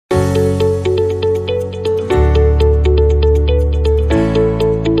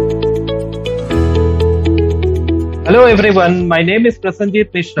Hello everyone, my name is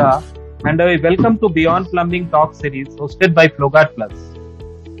Prasanjit Mishra and I welcome to Beyond Plumbing Talk series hosted by FlowGuard Plus.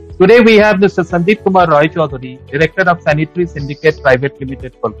 Today we have Mr. Sandip Kumar Roychoudhury, Director of Sanitary Syndicate Private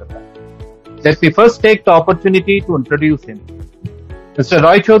Limited, Kolkata. Let me first take the opportunity to introduce him. Mr.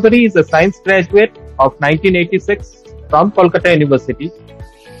 Roychoudhury is a science graduate of 1986 from Kolkata University.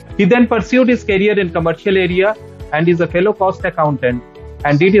 He then pursued his career in commercial area and is a fellow cost accountant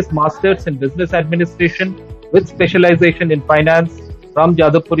and did his masters in business administration with specialization in finance from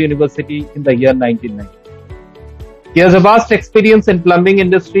Jadavpur University in the year 1990. He has a vast experience in plumbing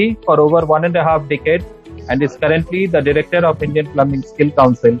industry for over 1.5 decades and is currently the Director of Indian Plumbing Skill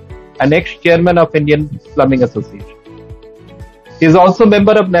Council and ex-Chairman of Indian Plumbing Association. He is also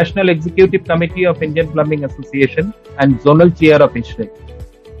member of National Executive Committee of Indian Plumbing Association and Zonal Chair of ISHRAE.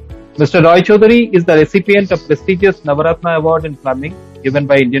 Mr. Roychoudhury is the recipient of prestigious Navaratna Award in Plumbing given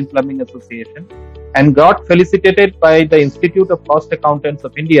by Indian Plumbing Association and got felicitated by the Institute of Cost Accountants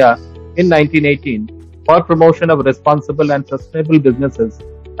of India in 1918 for promotion of responsible and sustainable businesses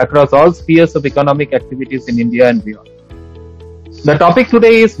across all spheres of economic activities in India and beyond. The topic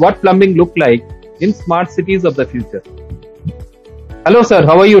today is what plumbing look like in smart cities of the future. Hello sir,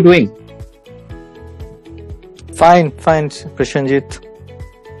 how are you doing? Fine, Prasanjit.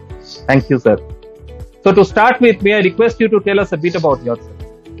 Thank you sir. So to start with, may I request you to tell us a bit about yourself?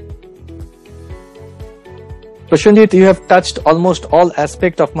 Prasanjit, you have touched almost all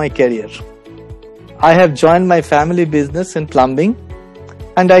aspects of my career. I have joined my family business in plumbing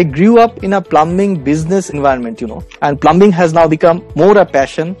and I grew up in a plumbing business environment, and plumbing has now become more a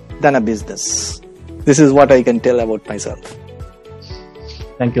passion than a business. This is what I can tell about myself.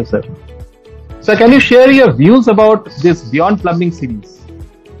 Thank you, sir. So can you share your views about this Beyond Plumbing series?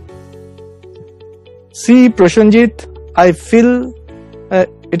 See, Prasanjit, I feel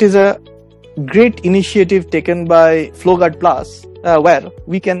it is a great initiative taken by FlowGuard Plus, where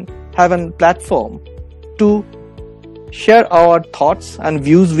we can have a platform to share our thoughts and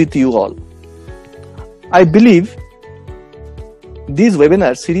views with you all. I believe these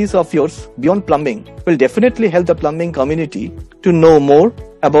webinar series of yours, Beyond Plumbing, will definitely help the plumbing community to know more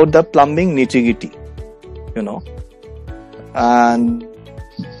about the plumbing nitty-gritty, And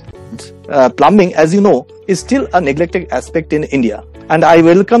plumbing, as you know, is still a neglected aspect in India. And I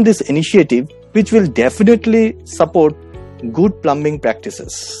welcome this initiative, which will definitely support good plumbing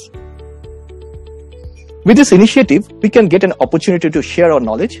practices. With this initiative, we can get an opportunity to share our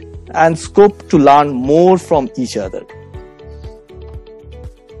knowledge and scope to learn more from each other.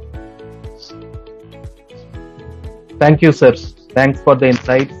 Thank you, sir. Thanks for the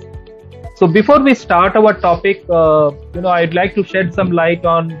insights. So before we start our topic, I'd like to shed some light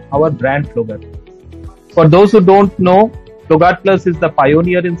on our brand FlowGuard. For those who don't know, FlowGuard Plus is the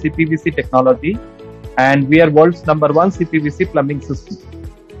pioneer in CPVC technology and we are world's #1 CPVC plumbing system.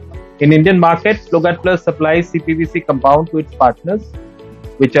 In Indian market, FlowGuard Plus supplies CPVC compound to its partners,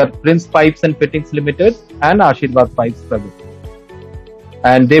 which are Prince Pipes and Fittings Limited and Ashirvad Pipes Private.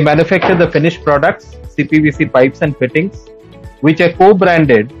 And they manufacture the finished products, CPVC pipes and fittings, which are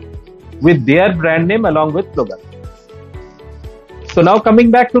co-branded with their brand name along with FlowGuard. So now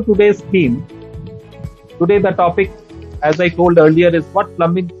coming back to today's theme, today the topic, as I told earlier, is what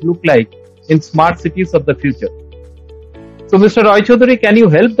plumbing look like in smart cities of the future. So Mr. Roychoudhury, can you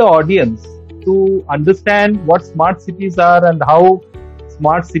help the audience to understand what smart cities are and how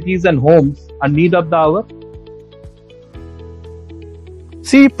smart cities and homes are need of the hour?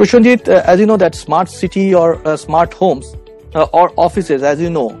 See, Prasanjit, as you know that smart city or smart homes or offices, as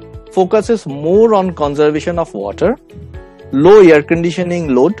you know, focuses more on conservation of water, low air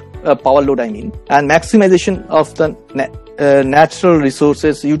conditioning load, power load and maximization of the natural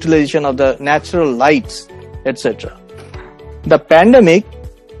resources, utilization of the natural lights, etc. The pandemic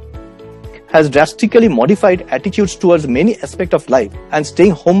has drastically modified attitudes towards many aspects of life, and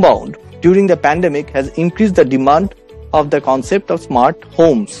staying homebound during the pandemic has increased the demand of the concept of smart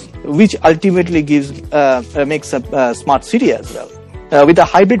homes, which ultimately makes a smart city as well. With the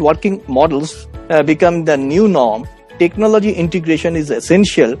hybrid working models become the new norm, technology integration is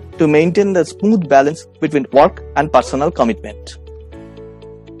essential to maintain the smooth balance between work and personal commitment.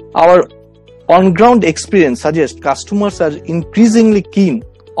 Our on-ground experience suggests customers are increasingly keen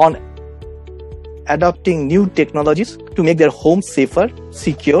on adopting new technologies to make their homes safer,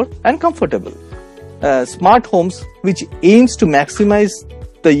 secure, and comfortable. Smart homes, which aims to maximize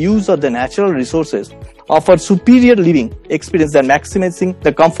the use of the natural resources, offer superior living experience than maximizing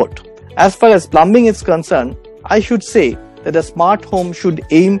the comfort. As far as plumbing is concerned, I should say that a smart home should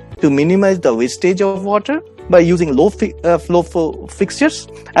aim to minimize the wastage of water by using low flow fixtures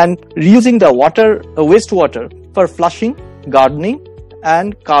and reusing the wastewater for flushing, gardening,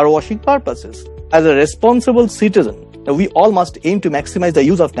 and car washing purposes. As a responsible citizen, we all must aim to maximize the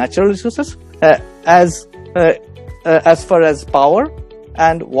use of natural resources as far as power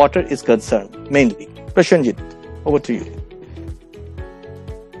and water is concerned, mainly. Prasanjit, over to you.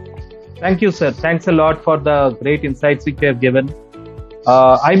 Thank you, sir. Thanks a lot for the great insights which you have given.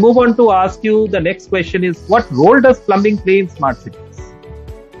 I move on to ask you the next question is, what role does plumbing play in smart cities?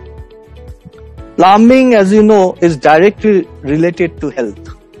 Plumbing, as you know, is directly related to health.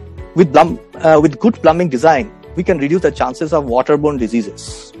 With good plumbing design, we can reduce the chances of waterborne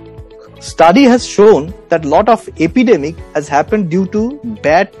diseases. Study has shown that a lot of epidemic has happened due to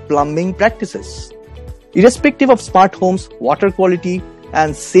bad plumbing practices. Irrespective of smart homes, water quality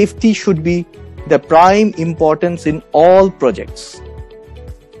and safety should be the prime importance in all projects.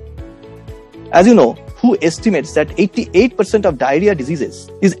 As you know, WHO estimates that 88% of diarrhea diseases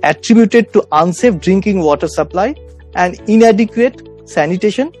is attributed to unsafe drinking water supply and inadequate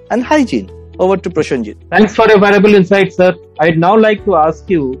sanitation and hygiene. Over to Prasanjit. Thanks for your valuable insight, sir. I'd now like to ask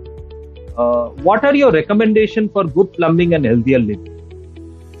you, what are your recommendations for good plumbing and healthier living?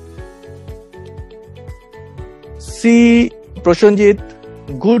 See,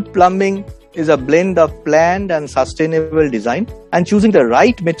 Prasanjit, good plumbing is a blend of planned and sustainable design and choosing the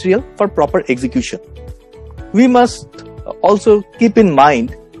right material for proper execution. We must also keep in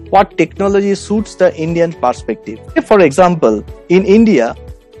mind what technology suits the Indian perspective. For example, in India,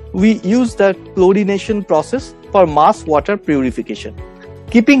 we use the chlorination process for mass water purification.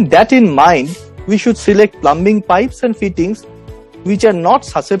 Keeping that in mind, we should select plumbing pipes and fittings which are not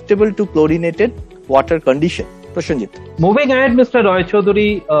susceptible to chlorinated water condition. Prasanjit. Moving ahead, Mr.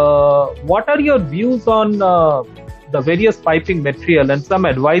 Roychoudhury, what are your views on the various piping material and some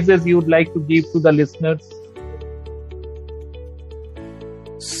advices you would like to give to the listeners?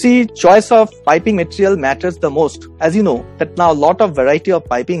 See, choice of piping material matters the most. As you know, that now a lot of variety of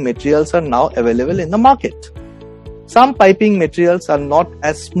piping materials are now available in the market. Some piping materials are not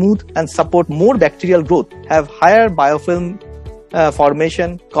as smooth and support more bacterial growth, have higher biofilm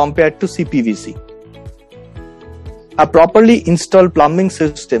formation compared to CPVC. A properly installed plumbing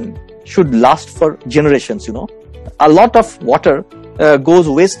system should last for generations, A lot of water goes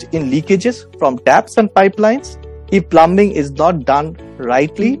waste in leakages from taps and pipelines if plumbing is not done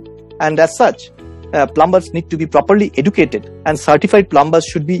rightly, and as such, plumbers need to be properly educated and certified plumbers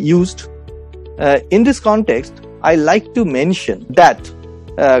should be used. In this context, I like to mention that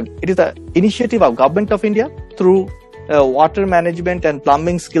it is an initiative of Government of India through Water Management and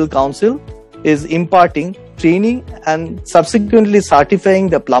Plumbing Skill Council is imparting training and subsequently certifying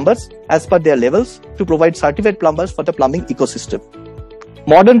the plumbers as per their levels to provide certified plumbers for the plumbing ecosystem.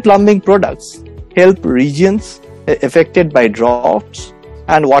 Modern plumbing products help regions affected by droughts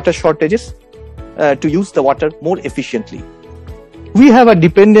and water shortages to use the water more efficiently. We have a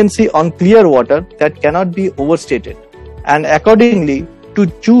dependency on clear water that cannot be overstated, and accordingly, to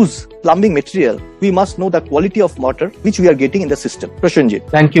choose plumbing material, we must know the quality of water which we are getting in the system. Prasanjit.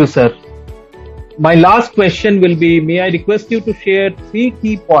 Thank you, sir. My last question will be, may I request you to share 3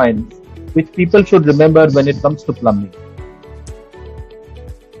 key points which people should remember when it comes to plumbing?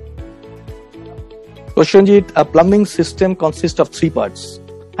 Prasanjit, a plumbing system consists of 3 parts: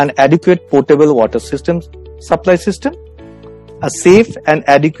 an adequate potable water system supply system, a safe and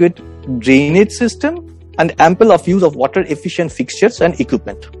adequate drainage system, and ample of use of water efficient fixtures and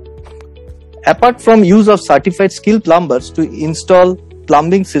equipment. Apart from use of certified skilled plumbers to install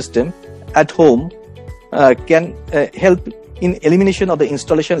plumbing system at home can help in elimination of the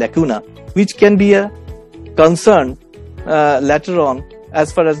installation lacuna, which can be a concern later on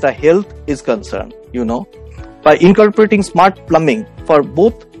as far as the health is concerned. By incorporating smart plumbing for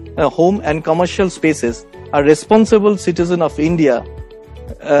both home and commercial spaces, a responsible citizen of India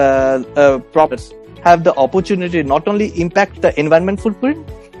properties have the opportunity not only impact the environment footprint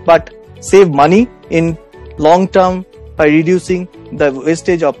but save money in long term by reducing the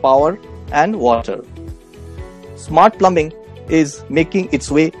wastage of power and water. Smart plumbing is making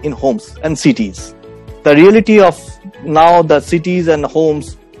its way in homes and cities. The reality of now the cities and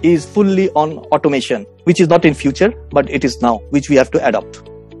homes is fully on automation, which is not in future, but it is now, which we have to adopt.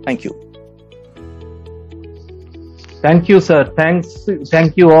 Thank you. Thank you, sir.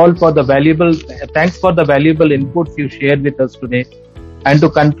 Thank you all for the valuable inputs you shared with us today. And to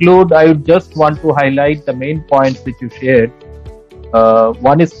conclude, I would just want to highlight the main points which you shared.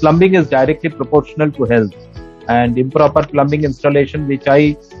 One is plumbing is directly proportional to health, and improper plumbing installation, which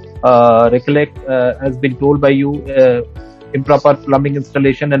I recollect has been told by you, improper plumbing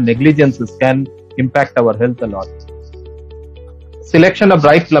installation and negligences can impact our health a lot. Selection of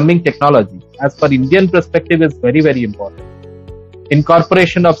right plumbing technology, as per Indian perspective, is very, very important.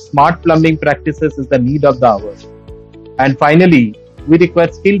 Incorporation of smart plumbing practices is the need of the hour. And finally, we require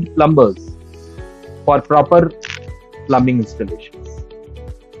skilled plumbers for proper plumbing installations.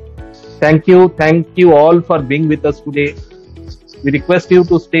 Thank you all for being with us today. We request you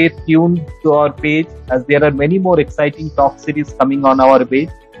to stay tuned to our page, as there are many more exciting talk series coming on our page.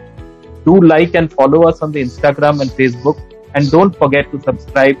 Do like and follow us on the Instagram and Facebook, and don't forget to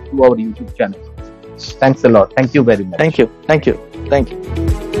subscribe to our YouTube channel. Thanks a lot. Thank you very much. Thank you.